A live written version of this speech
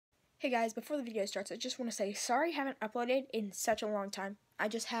Hey guys, before the video starts, I just want to say sorry I haven't uploaded in such a long time. I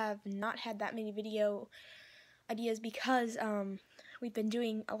just have not had that many video ideas because we've been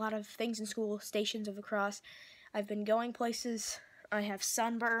doing a lot of things in school, stations of the cross. I've been going places, I have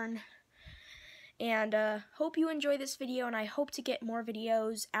sunburn, and hope you enjoy this video, and I hope to get more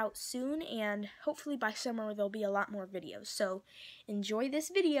videos out soon, and hopefully by summer there'll be a lot more videos. So enjoy this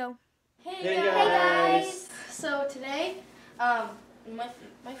video. Hey guys! So today,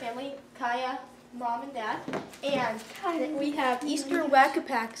 my family, Kaya, Mom and Dad, and we have Easter Wack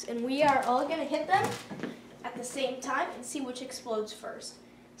packs, and we are all going to hit them at the same time and see which explodes first.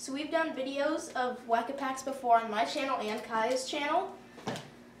 So we've done videos of Wack packs before on my channel and Kaya's channel,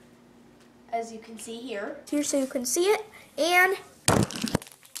 as you can see here. Here so you can see it, and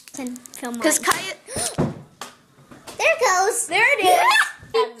because Kaya, There it goes! there it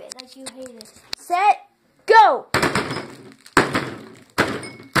is! Like you hate it. Set, go!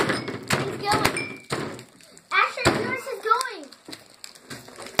 It's going. Asher, yours is going.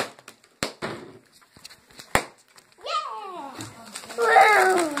 Yeah!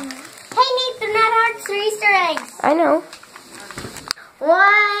 Woo! Hey Nate, the nut hearts are Easter eggs. I know.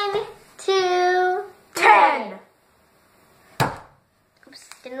 1, 2, 10. Oops,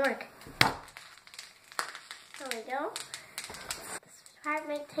 didn't work. There we go. This part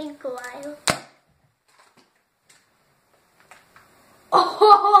might take a while.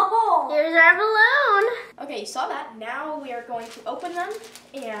 Oh! Here's our balloon. Okay, you saw that. Now we are going to open them,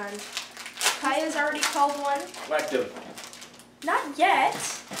 and Kaya's already called one. Whack them. Not yet.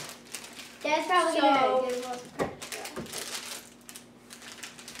 Dad's probably So- gonna do the most practical.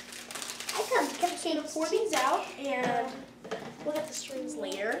 I So pour these out, and we'll get the strings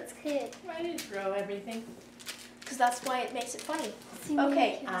later, It's good. I didn't throw everything. because that's why it makes it funny.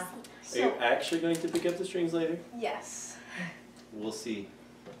 Okay. Are So, you actually going to pick up the strings later? yes. We'll see.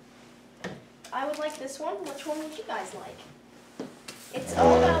 I would like this one. Which one would you guys like? It's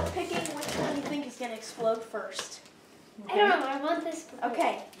all about picking which one you think is going to explode first. I don't know. I want this.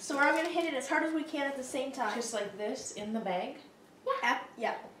 Okay, so we're all going to hit it as hard as we can at the same time. Just like this in the bag,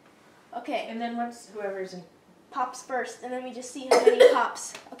 Yeah. Okay, and then once whoever's in. pops first, and then we just see how many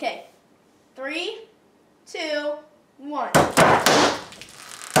pops. Okay, 3, 2, 1.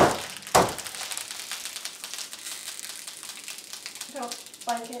 Don't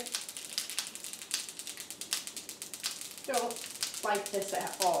like it. Don't like this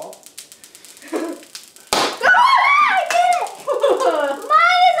at all. I did it!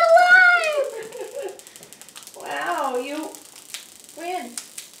 Mine is alive! Wow, you win.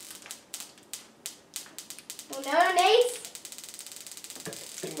 No, Nate. I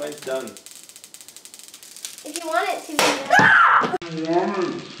think mine's done. If you want it to be.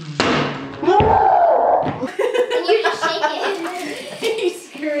 And you just shake it. You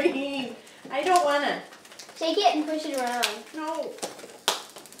scream. I don't wanna. Shake it and push it around. No,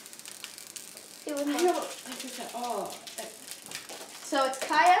 Do it with I me. don't like this at all. So it's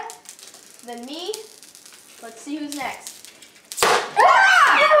Kaya, then me. Let's see who's next.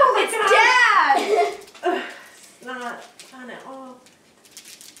 It's Dad! It's not fun at all.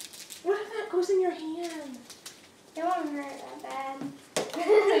 What if that goes in your hand? It won't hurt that bad.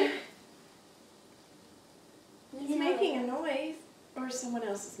 He's making a noise, or someone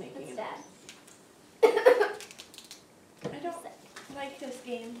else is making It's a Dad. noise. I don't like this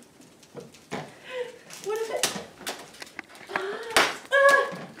game. What if it?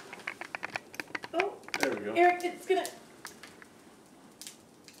 Oh, There we go. Eric, it's gonna.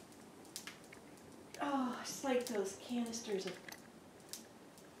 Oh, it's like those canisters of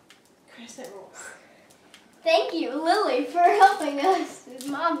crescent rolls. Thank you, Lily, for helping us with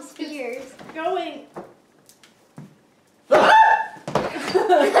Mom's fears. Going.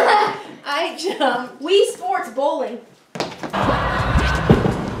 I jumped. Wii Sports Bowling.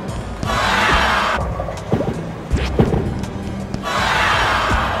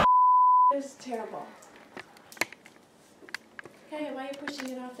 This is terrible. Hey, why are you pushing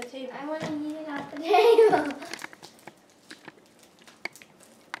it off the table? I want to eat it off the table.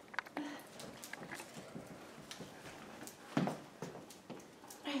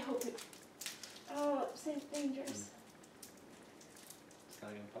 I hope it. Oh, it seems dangerous. It's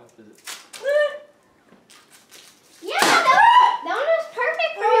not gonna pop, is it? Yeah, that one was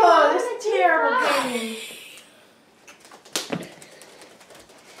perfect for you. Oh, Mom. this It's is terrible fine. game.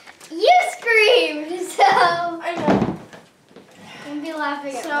 You screamed, so I know. we'll be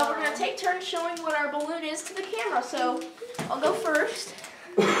laughing at So Mom. we're going to take turns showing what our balloon is to the camera. So I'll go first.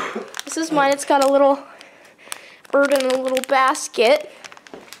 This is mine. It's got a little bird in a little basket.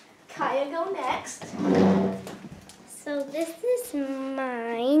 Kaya, go next. So this is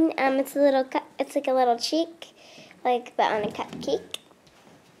mine. It's a little it's like a little cheek, like but on a cupcake.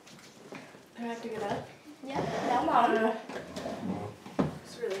 Do I have to get up? Yeah, come on.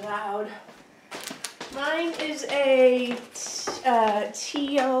 It's really loud. Mine is a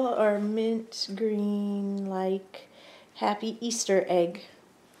teal or mint green, like happy Easter egg.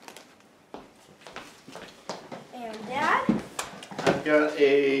 And Dad? I've got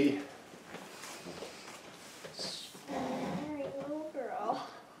a Little girl.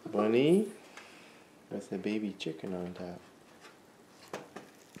 bunny with a baby chicken on top.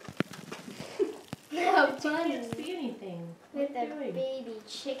 No, I can't see anything. with What are you a doing? baby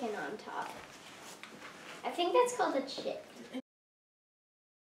chicken on top. I think that's called a chick.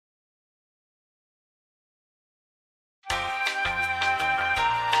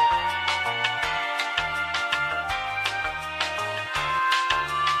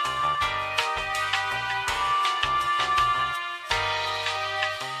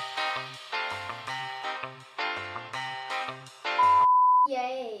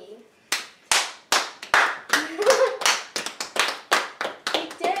 Yay. We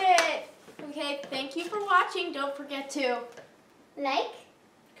did it! Okay, thank you for watching. Don't forget to Like?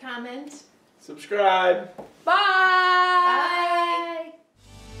 Comment. Subscribe. bye!